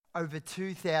over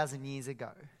 2,000 years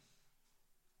ago,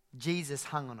 Jesus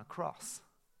hung on a cross.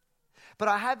 But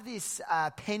I have this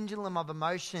pendulum of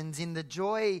emotions in the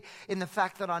joy, in the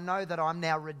fact that I know that I'm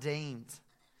now redeemed.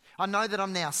 I know that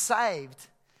I'm now saved,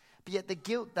 but yet the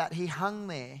guilt that he hung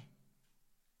there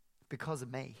because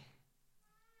of me,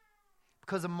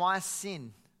 because of my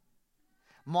sin,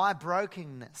 my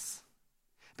brokenness,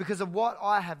 because of what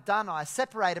I have done. I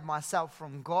separated myself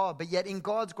from God, but yet in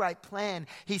God's great plan,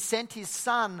 he sent his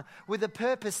son with a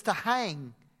purpose to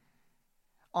hang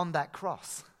on that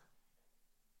cross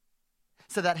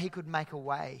so that he could make a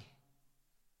way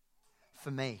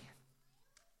for me.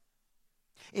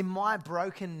 In my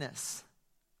brokenness,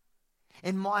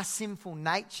 in my sinful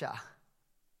nature,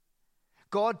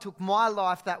 God took my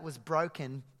life that was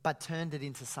broken but turned it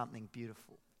into something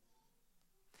beautiful.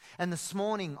 And this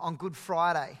morning on Good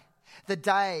Friday, the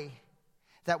day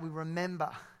that we remember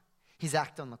his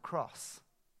act on the cross,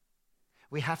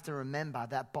 we have to remember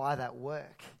that by that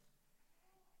work,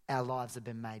 our lives have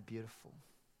been made beautiful.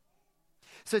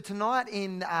 So tonight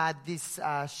in this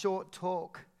short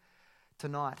talk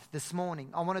this morning,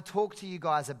 I want to talk to you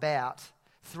guys about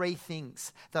 3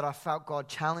 things that I felt God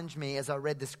challenged me as I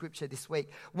read the scripture this week.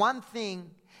 One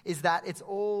thing is that it's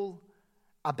all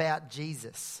about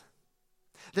Jesus.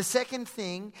 The second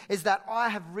thing is that I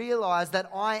have realized that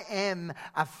I am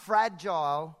a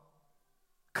fragile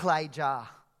clay jar.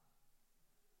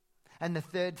 And the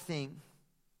third thing,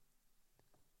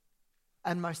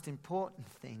 and most important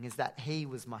thing, is that he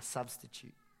was my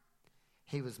substitute.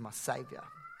 He was my savior.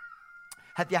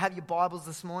 If you have your Bibles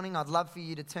this morning, I'd love for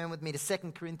you to turn with me to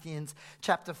 2 Corinthians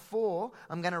chapter 4.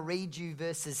 I'm going to read you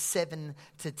verses 7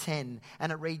 to 10,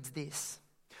 and it reads this.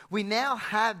 We now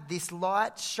have this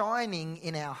light shining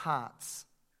in our hearts,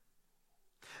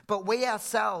 but we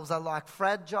ourselves are like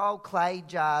fragile clay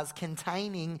jars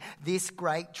containing this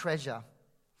great treasure.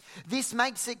 This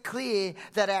makes it clear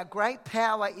that our great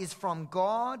power is from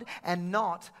God and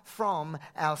not from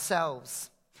ourselves.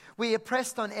 We are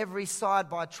pressed on every side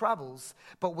by troubles,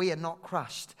 but we are not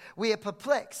crushed. We are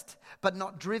perplexed, but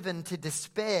not driven to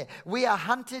despair. We are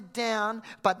hunted down,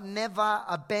 but never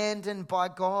abandoned by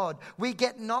God. We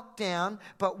get knocked down,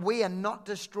 but we are not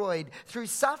destroyed. Through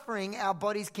suffering, our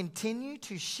bodies continue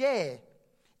to share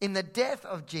in the death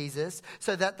of Jesus,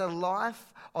 so that the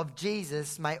life of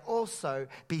Jesus may also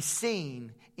be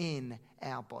seen in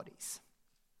our bodies.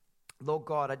 Lord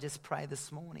God, I just pray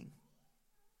this morning,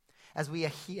 as we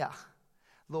are here,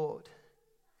 Lord,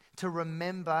 to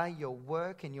remember your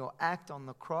work and your act on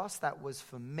the cross that was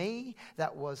for me,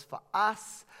 that was for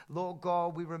us. Lord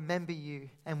God, we remember you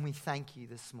and we thank you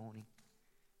this morning.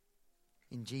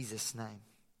 In Jesus' name,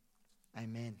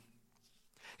 amen.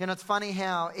 You know, it's funny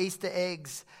how Easter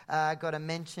eggs got a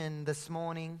mention this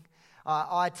morning.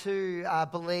 I too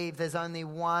believe there's only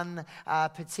one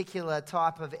particular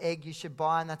type of egg you should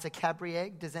buy, and that's a Cadbury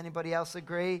egg. Does anybody else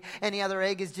agree? Any other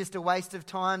egg is just a waste of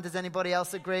time. Does anybody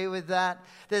else agree with that?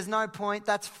 There's no point.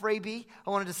 That's freebie. I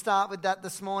wanted to start with that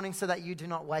this morning so that you do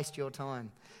not waste your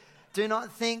time. Do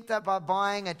not think that by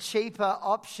buying a cheaper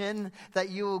option that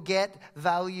you will get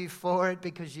value for it,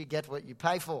 because you get what you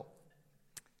pay for.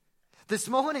 This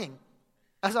morning,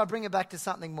 as I bring it back to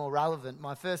something more relevant,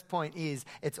 my first point is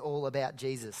it's all about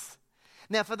Jesus.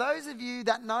 Now, for those of you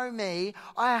that know me,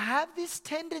 I have this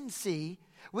tendency,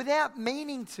 without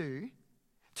meaning to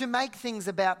make things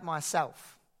about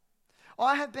myself.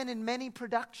 I have been in many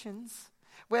productions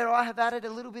where I have added a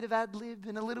little bit of ad-lib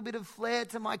and a little bit of flair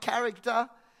to my character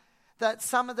that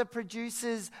some of the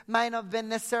producers may not have been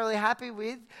necessarily happy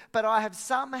with, but I have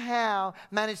somehow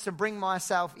managed to bring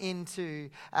myself into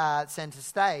centre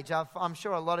stage. I'm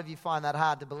sure a lot of you find that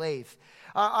hard to believe.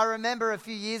 I remember a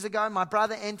few years ago, my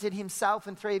brother entered himself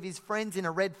and 3 of his friends in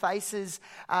a Red Faces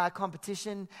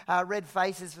competition. Red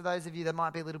Faces, for those of you that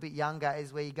might be a little bit younger,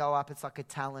 is where you go up. It's like a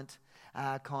talent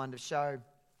kind of show.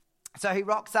 So he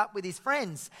rocks up with his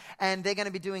friends, and they're going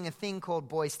to be doing a thing called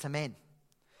Boys to Men.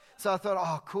 So I thought,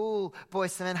 oh, cool,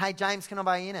 Boys to Men. Hey, James, can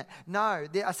I be in it? No.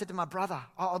 I said to my brother,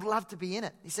 oh, I'd love to be in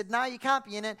it. He said, no, you can't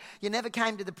be in it. You never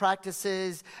came to the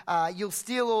practices. You'll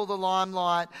steal all the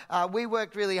limelight. We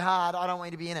worked really hard. I don't want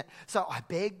you to be in it. So I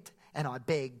begged and I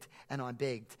begged and I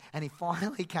begged. And he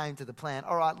finally came to the plan.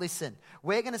 All right, listen,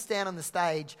 we're going to stand on the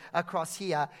stage across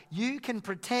here. You can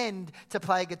pretend to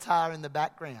play guitar in the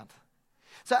background.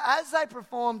 So as they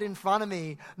performed in front of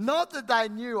me, not that they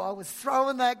knew I was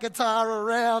throwing that guitar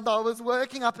around, I was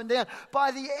working up and down. By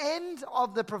the end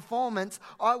of the performance,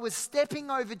 I was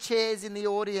stepping over chairs in the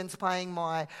audience playing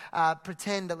my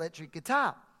pretend electric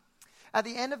guitar. At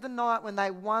the end of the night, when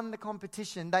they won the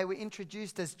competition, they were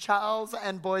introduced as Charles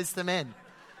and Boys to Men.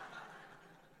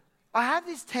 I have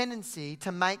this tendency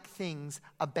to make things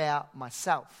about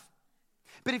myself.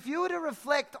 But if you were to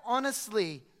reflect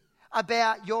honestly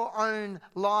about your own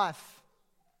life,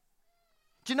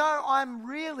 do you know I'm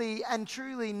really and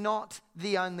truly not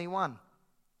the only one?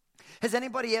 Has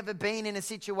anybody ever been in a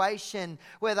situation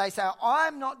where they say,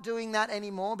 I'm not doing that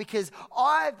anymore because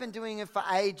I've been doing it for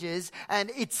ages and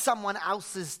it's someone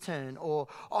else's turn? Or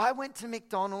I went to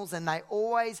McDonald's and they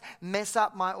always mess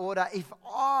up my order if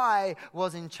I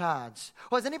was in charge.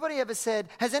 Or has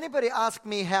anybody asked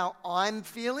me how I'm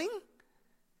feeling?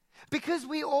 Because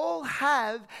we all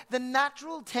have the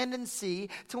natural tendency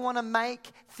to want to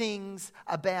make things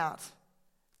about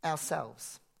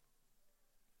ourselves.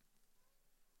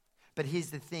 But here's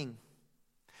the thing.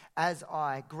 As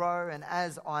I grow and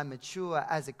as I mature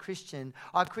as a Christian,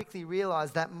 I quickly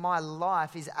realize that my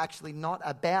life is actually not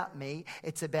about me.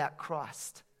 It's about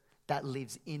Christ that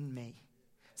lives in me.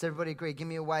 Does everybody agree? Give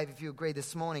me a wave if you agree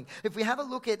this morning. If we have a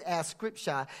look at our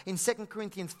scripture in 2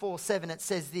 Corinthians 4:7, it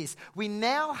says this: we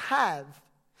now have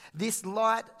this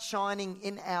light shining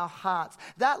in our hearts.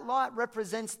 That light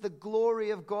represents the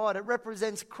glory of God. It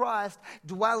represents Christ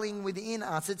dwelling within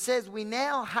us. It says we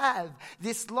now have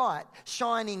this light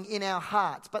shining in our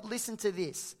hearts. But listen to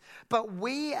this. But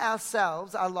we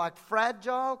ourselves are like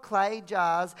fragile clay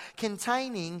jars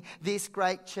containing this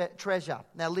great treasure.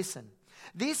 Now listen.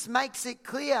 This makes it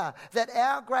clear that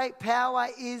our great power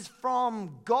is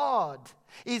from God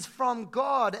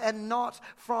and not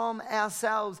from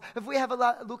ourselves. If we have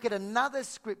a look at another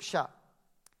scripture,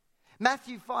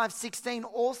 Matthew 5:16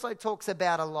 also talks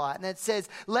about a light, and it says,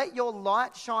 let your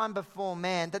light shine before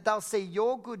man, that they'll see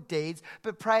your good deeds,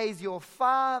 but praise your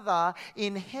Father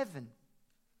in heaven.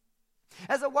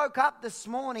 As I woke up this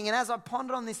morning and as I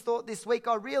pondered on this thought this week,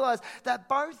 I realized that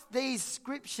both these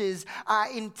scriptures are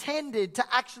intended to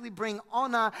actually bring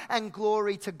honor and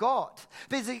glory to God.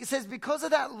 Because it says because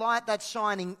of that light that's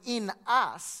shining in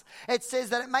us, it says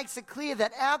that it makes it clear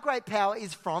that our great power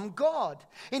is from God,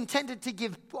 intended to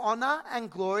give honor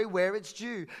and glory where it's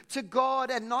due, to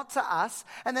God and not to us.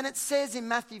 And then it says in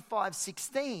Matthew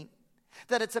 5:16,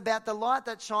 that it's about the light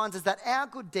that shines, is that our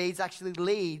good deeds actually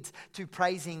leads to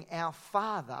praising our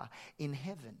Father in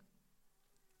heaven.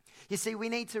 You see, we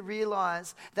need to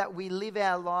realize that we live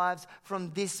our lives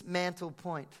from this mantle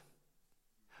point.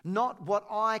 Not what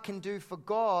I can do for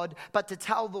God, but to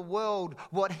tell the world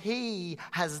what He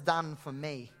has done for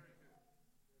me.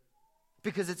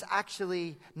 Because it's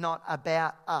actually not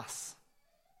about us.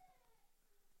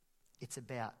 It's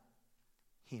about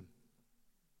Him.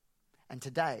 And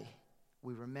today,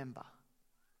 we remember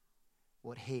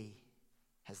what He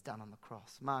has done on the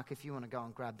cross. Mark, if you want to go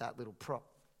and grab that little prop.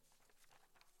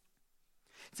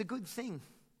 It's a good thing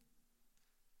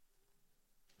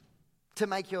to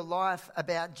make your life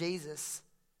about Jesus.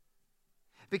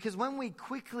 Because when we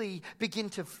quickly begin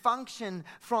to function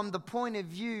from the point of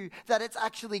view that it's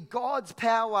actually God's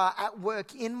power at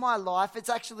work in my life, it's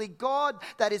actually God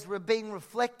that is being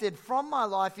reflected from my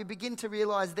life, you begin to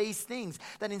realize these things.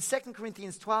 That in 2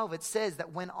 Corinthians 12 it says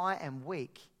that when I am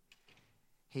weak,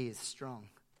 He is strong.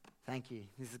 Thank you.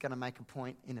 This is going to make a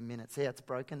point in a minute. See how it's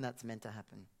broken? That's meant to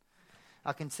happen.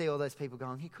 I can see all those people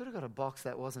going, he could have got a box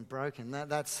that wasn't broken.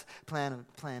 That's plan of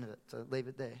it, so leave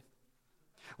it there.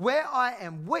 Where I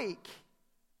am weak,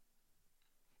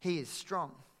 He is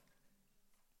strong.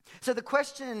 So the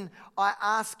question I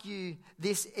ask you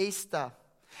this Easter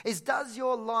is, does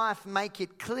your life make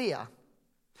it clear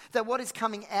that what is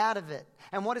coming out of it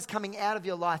and what is coming out of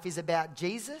your life is about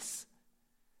Jesus,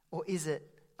 or is it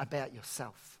about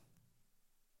yourself?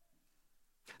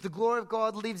 The glory of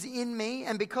God lives in me,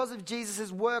 and because of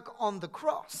Jesus' work on the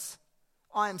cross,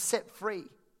 I am set free.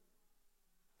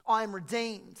 I am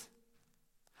redeemed.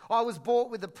 I was bought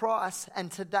with a price,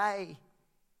 and today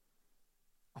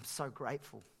I'm so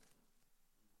grateful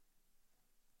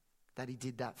that He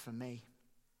did that for me.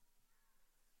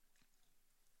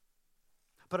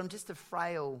 But I'm just a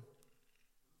frail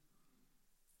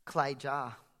clay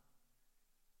jar.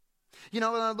 You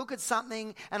know, when I look at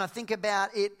something and I think about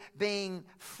it being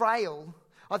frail,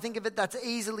 I think of it that's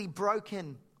easily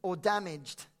broken or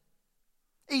damaged,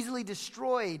 easily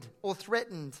destroyed or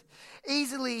threatened,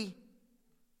 easily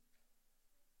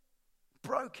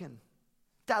broken,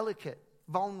 delicate,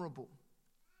 vulnerable,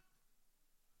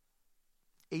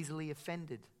 easily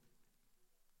offended,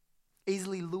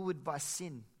 easily lured by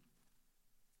sin,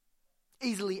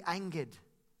 easily angered,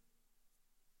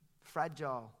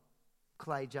 fragile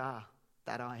clay jar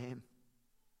that I am.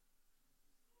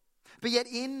 But yet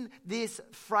in this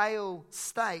frail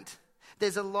state,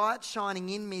 there's a light shining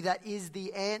in me that is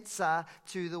the answer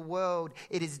to the world.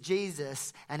 It is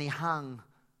Jesus, and He hung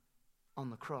on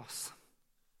the cross.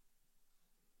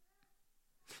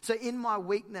 So in my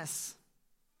weakness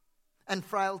and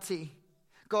frailty,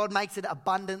 God makes it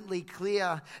abundantly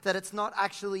clear that it's not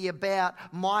actually about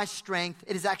my strength.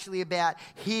 It is actually about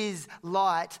His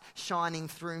light shining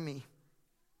through me.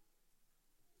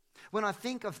 When I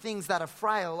think of things that are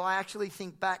frail, I actually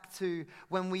think back to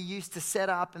when we used to set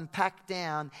up and pack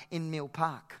down in Mill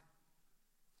Park.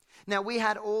 Now, we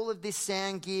had all of this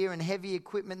sound gear and heavy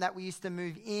equipment that we used to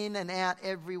move in and out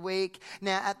every week.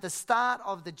 Now, at the start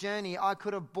of the journey, I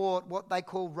could have bought what they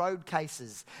call road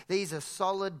cases. These are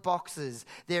solid boxes.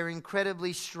 They're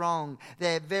incredibly strong.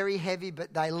 They're very heavy,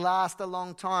 but they last a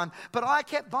long time. But I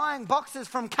kept buying boxes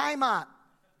from Kmart.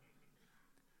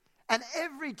 And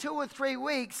every 2 or 3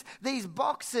 weeks, these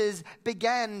boxes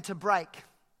began to break.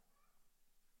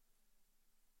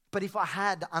 But if I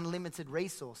had unlimited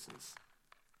resources,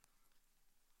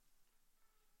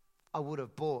 I would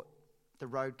have bought the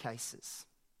road cases.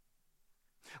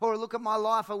 Or look at my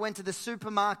life. I went to the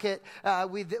supermarket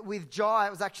with Jai. It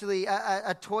was actually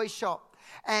a toy shop.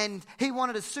 And he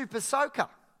wanted a Super Soaker.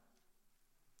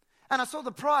 And I saw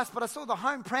the price, but I saw the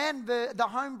home brand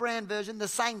version, the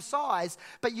same size,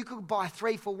 but you could buy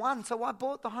 3 for 1. So I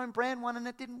bought the home brand one and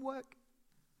it didn't work.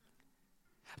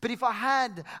 But if I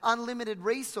had unlimited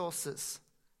resources,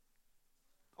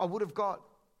 I would have got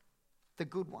the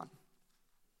good one.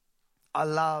 I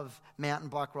love mountain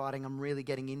bike riding. I'm really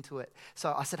getting into it.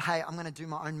 So I said, hey, I'm going to do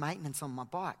my own maintenance on my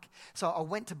bike. So I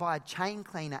went to buy a chain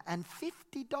cleaner and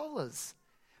 $50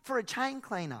 for a chain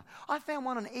cleaner. I found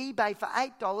one on eBay for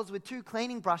 $8 with 2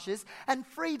 cleaning brushes and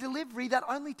free delivery that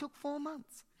only took 4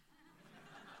 months.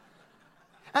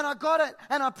 And I got it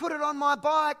and I put it on my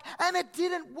bike and it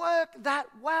didn't work that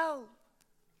well.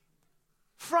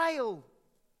 Frail,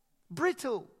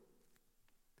 brittle,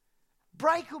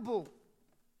 breakable.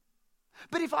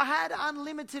 But if I had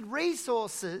unlimited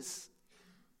resources,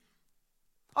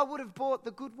 I would have bought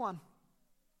the good one.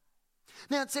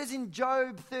 Now it says in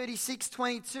Job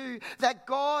 36:22 that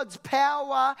God's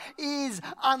power is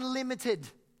unlimited,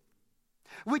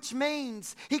 which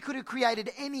means He could have created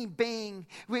any being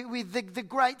with the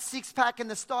great six-pack and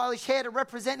the stylish hair to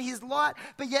represent His light,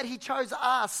 but yet He chose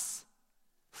us,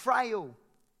 frail,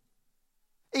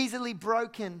 easily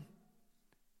broken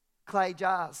clay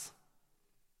jars.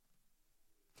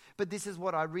 But this is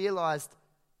what I realized.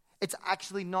 It's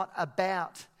actually not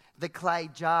about the clay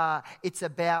jar. It's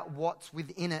about what's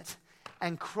within it.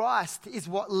 And Christ is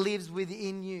what lives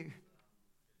within you.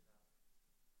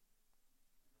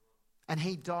 And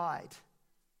He died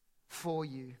for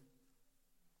you.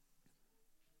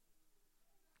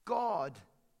 God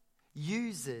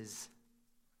uses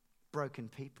broken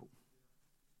people.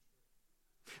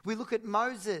 We look at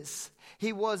Moses.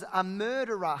 He was a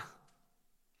murderer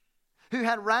who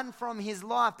had run from his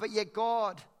life, but yet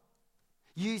God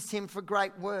used him for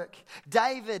great work.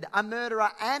 David, a murderer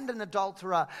and an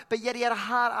adulterer, but yet he had a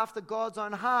heart after God's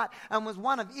own heart and was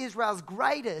one of Israel's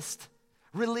greatest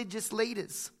religious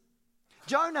leaders.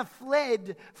 Jonah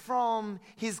fled from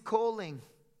his calling.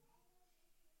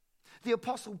 The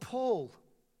Apostle Paul,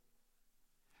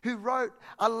 who wrote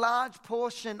a large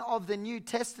portion of the New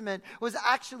Testament, was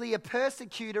actually a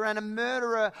persecutor and a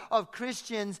murderer of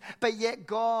Christians, but yet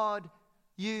God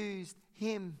used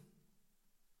him.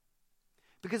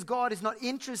 Because God is not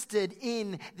interested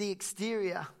in the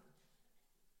exterior.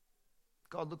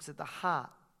 God looks at the heart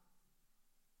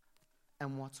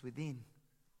and what's within.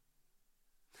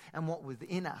 And what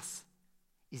within us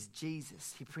is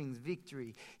Jesus. He brings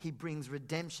victory. He brings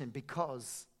redemption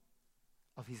because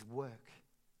of His work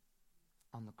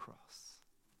on the cross.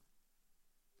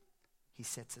 He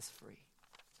sets us free.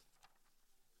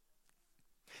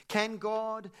 Can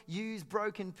God use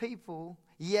broken people?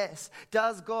 Yes.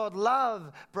 Does God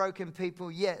love broken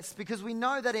people? Yes. Because we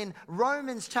know that in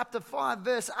Romans chapter 5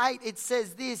 verse 8 it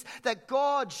says this, that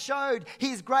God showed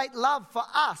His great love for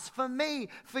us, for me,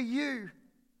 for you.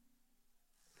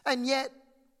 And yet,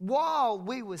 while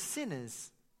we were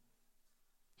sinners,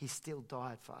 He still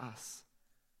died for us.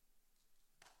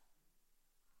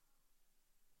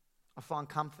 I find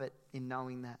comfort in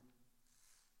knowing that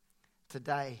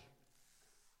today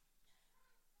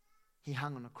He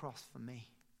hung on a cross for me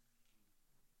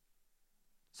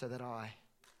so that I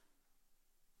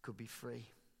could be free.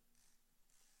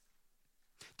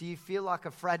 Do you feel like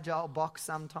a fragile box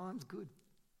sometimes? Good.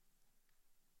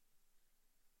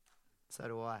 So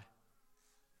do I.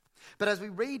 But as we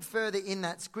read further in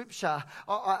that scripture,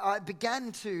 I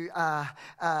began to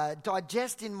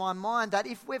digest in my mind that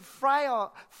if we're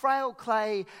frail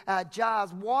clay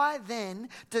jars, why then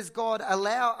does God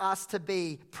allow us to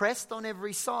be pressed on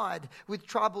every side with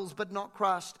troubles but not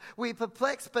crushed? We are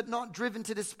perplexed but not driven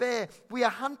to despair. We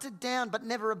are hunted down but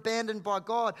never abandoned by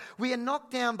God. We are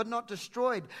knocked down but not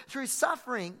destroyed. Through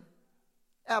suffering,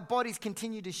 our bodies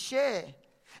continue to share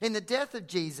in the death of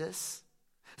Jesus,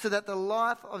 so that the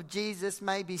life of Jesus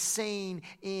may be seen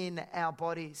in our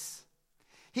bodies.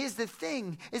 Here's the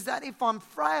thing, is that if I'm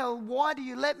frail, why do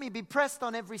you let me be pressed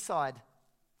on every side?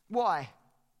 Why?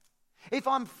 If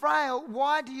I'm frail,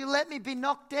 why do you let me be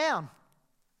knocked down?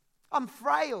 I'm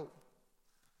frail.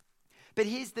 But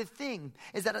here's the thing,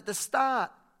 is that at the start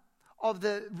of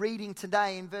the reading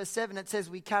today in verse 7, it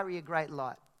says we carry a great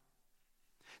light.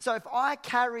 So if I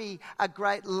carry a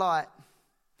great light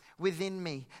within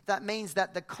me, that means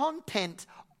that the content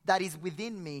that is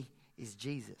within me is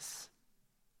Jesus.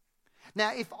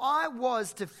 Now, if I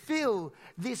was to fill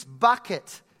this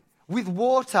bucket with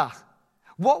water,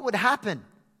 what would happen?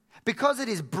 Because it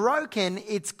is broken,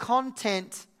 its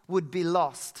content would be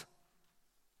lost.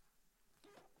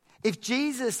 If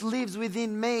Jesus lives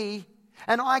within me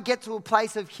and I get to a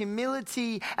place of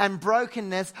humility and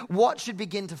brokenness, what should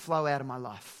begin to flow out of my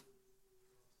life?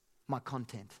 My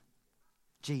content.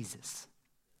 Jesus,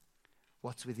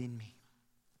 what's within me.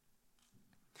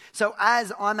 So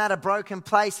as I'm at a broken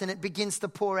place and it begins to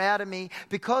pour out of me,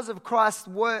 because of Christ's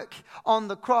work on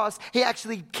the cross, he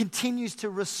actually continues to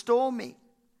restore me.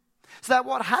 So that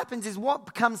what happens is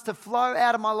what comes to flow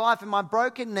out of my life and my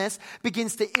brokenness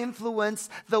begins to influence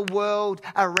the world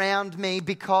around me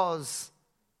because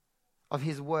of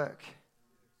his work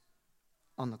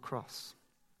on the cross.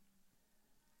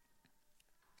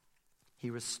 He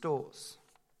restores.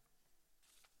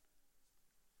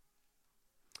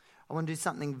 I want to do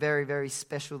something very, very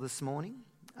special this morning.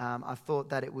 I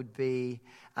thought that it would be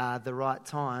the right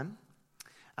time.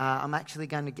 I'm actually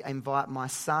going to invite my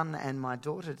son and my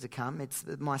daughter to come. It's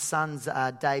my son's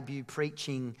debut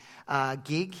preaching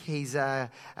gig. He's going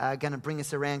to bring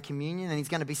us around communion, and he's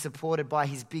going to be supported by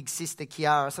his big sister,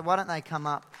 Kiara. So why don't they come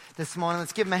up this morning?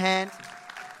 Let's give them a hand.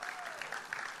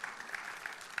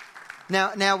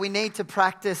 Now we need to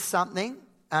practice something.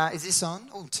 Is this on?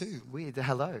 Oh, two. Weird.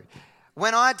 Hello.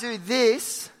 When I do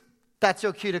this, that's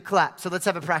your cue to clap. So let's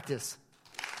have a practice.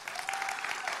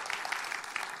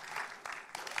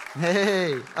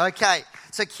 Hey, okay.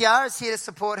 So Kiara's here to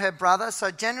support her brother.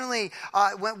 So generally,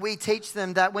 we teach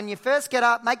them that when you first get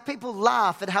up, make people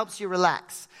laugh. It helps you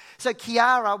relax. So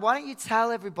Kiara, why don't you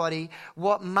tell everybody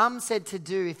what Mum said to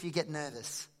do if you get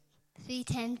nervous?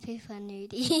 Pretend people are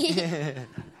nudie.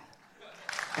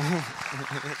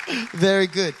 Very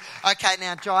good. Okay,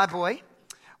 now, Jai Boy,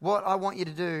 what I want you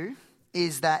to do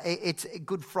is that it's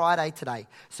Good Friday today.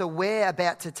 So we're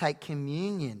about to take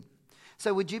communion.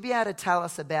 So would you be able to tell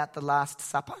us about the Last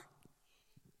Supper?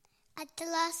 At the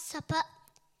Last Supper,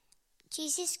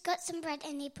 Jesus got some bread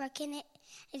and he broke in it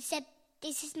and said,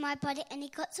 "This is my body." And he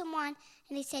got some wine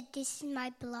and he said, "This is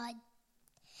my blood."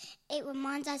 It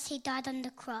reminds us he died on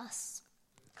the cross.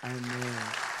 Amen.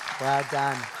 Well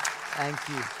done. Thank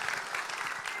you.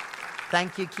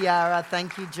 Thank you, Kiara.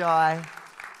 Thank you, Jai.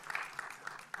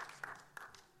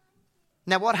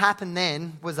 Now, what happened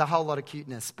then was a whole lot of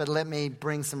cuteness, but let me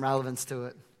bring some relevance to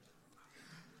it.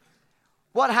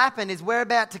 What happened is we're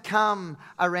about to come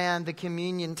around the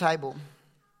communion table.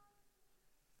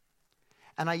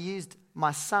 And I used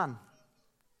my son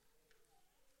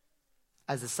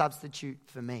as a substitute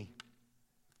for me.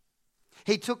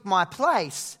 He took my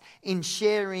place in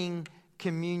sharing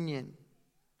communion.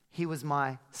 He was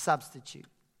my substitute.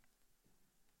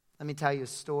 Let me tell you a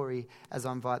story as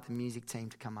I invite the music team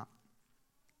to come up.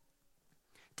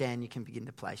 Dan, you can begin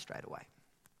to play straight away.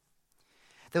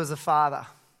 There was a father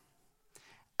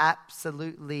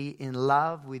absolutely in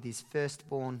love with his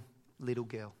firstborn little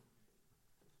girl.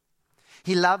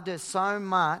 He loved her so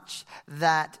much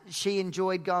that she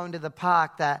enjoyed going to the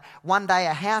park that one day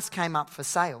a house came up for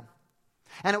sale.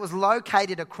 And it was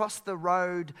located across the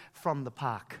road from the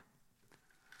park.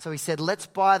 So he said, let's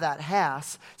buy that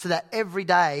house so that every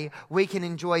day we can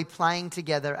enjoy playing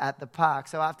together at the park.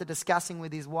 So after discussing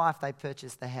with his wife, they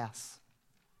purchased the house.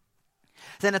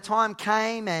 Then a time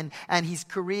came and his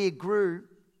career grew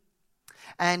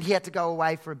and he had to go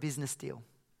away for a business deal.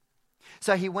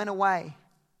 So he went away.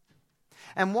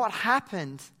 And what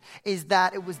happened is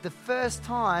that it was the first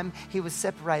time he was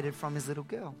separated from his little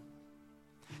girl.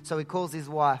 So he calls his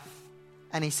wife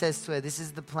and he says to her, this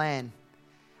is the plan.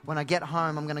 When I get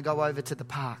home, I'm going to go over to the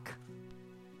park.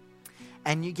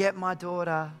 And you get my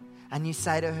daughter and you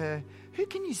say to her, who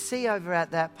can you see over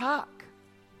at that park?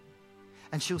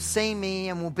 And she'll see me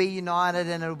and we'll be united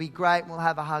and it'll be great and we'll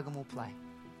have a hug and we'll play.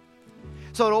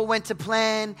 So it all went to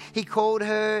plan. He called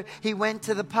her. He went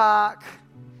to the park.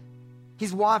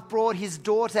 His wife brought his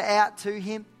daughter out to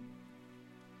him.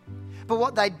 But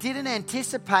what they didn't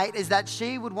anticipate is that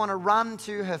she would want to run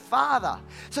to her father.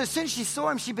 So as soon as she saw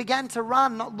him, she began to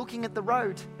run, not looking at the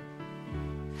road.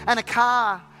 And a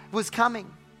car was coming.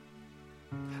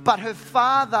 But her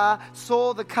father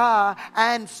saw the car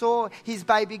and saw his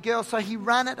baby girl, so he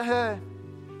ran at her.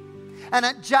 And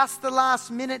at just the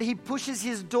last minute, he pushes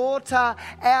his daughter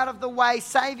out of the way,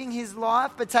 saving his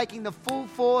life, but taking the full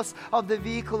force of the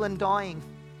vehicle and dying.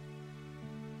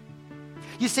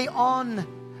 You see, on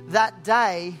that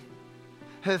day,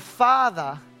 her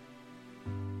father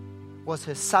was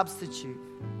her substitute.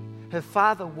 Her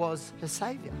father was her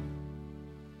savior.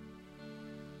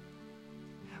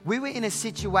 We were in a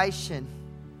situation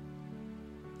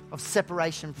of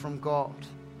separation from God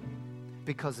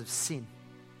because of sin.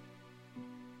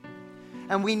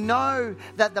 And we know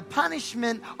that the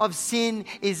punishment of sin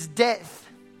is death.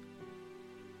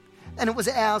 And it was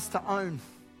ours to own.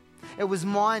 It was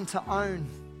mine to own.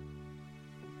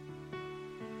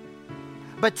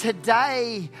 But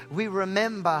today we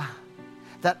remember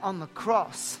that on the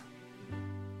cross,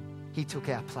 He took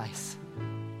our place.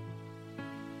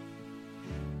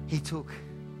 He took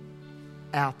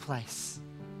our place,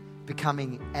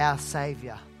 becoming our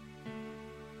Savior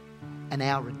and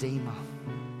our Redeemer.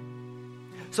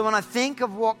 So when I think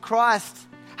of what Christ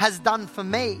has done for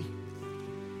me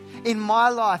in my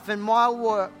life and my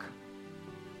work,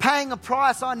 paying a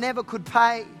price I never could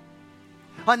pay,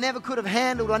 I never could have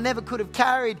handled, I never could have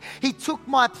carried. He took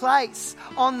my place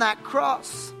on that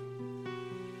cross.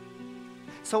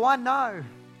 So I know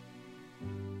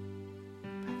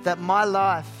that my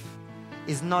life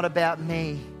is not about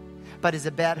me, but is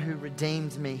about who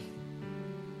redeemed me.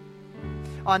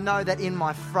 I know that in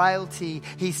my frailty,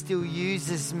 He still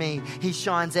uses me. He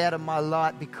shines out of my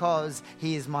light because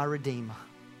He is my Redeemer.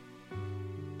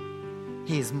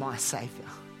 He is my Savior.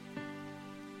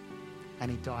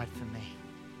 And He died for me.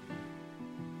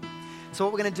 So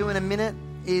what we're going to do in a minute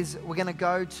is we're going to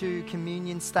go to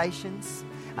communion stations.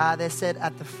 They're set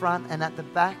at the front and at the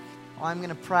back. I'm going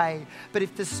to pray. But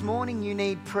if this morning you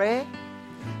need prayer,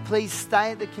 please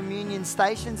stay at the communion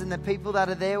stations and the people that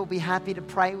are there will be happy to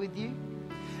pray with you.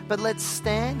 But let's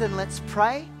stand and let's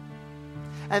pray.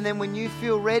 And then when you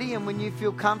feel ready and when you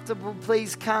feel comfortable,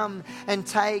 please come and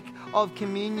take of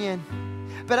communion.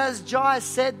 But as Jai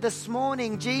said this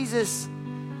morning, Jesus,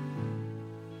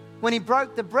 when He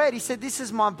broke the bread, He said, this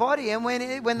is my body. And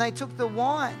when they took the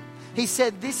wine, He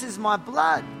said, this is my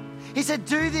blood. He said,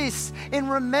 do this in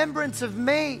remembrance of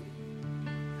me,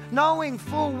 knowing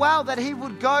full well that He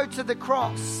would go to the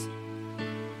cross.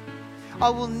 I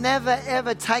will never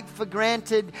ever take for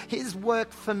granted His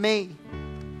work for me,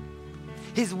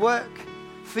 His work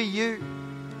for you.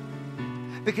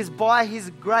 Because by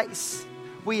His grace,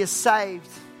 we are saved.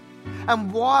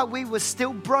 And while we were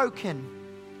still broken,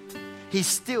 He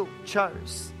still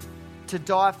chose to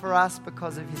die for us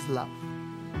because of His love.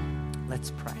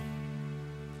 Let's pray.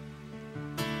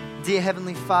 Dear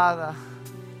Heavenly Father,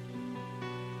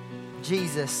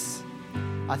 Jesus,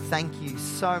 I thank You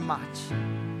so much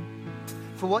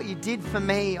for what You did for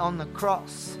me on the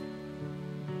cross.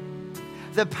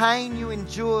 The pain You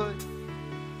endured,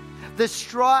 the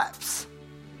stripes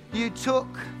You took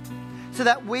so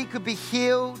that we could be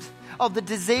healed of the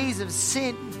disease of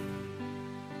sin.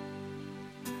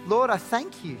 Lord, I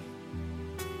thank You.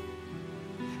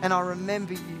 And I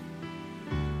remember You.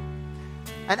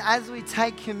 And as we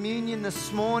take communion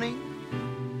this morning,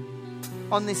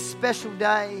 on this special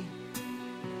day,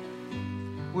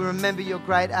 we remember Your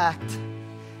great act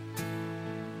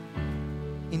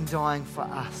in dying for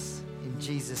us. In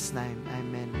Jesus' name,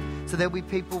 amen. So there'll be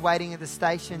people waiting at the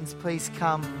stations. Please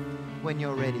come when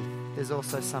you're ready. There's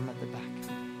also some at the back.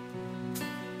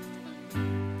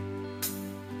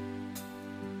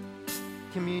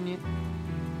 Communion.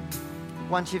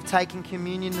 Once you've taken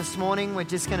communion this morning, we're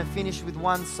just going to finish with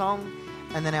one song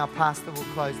and then our pastor will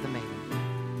close the meeting.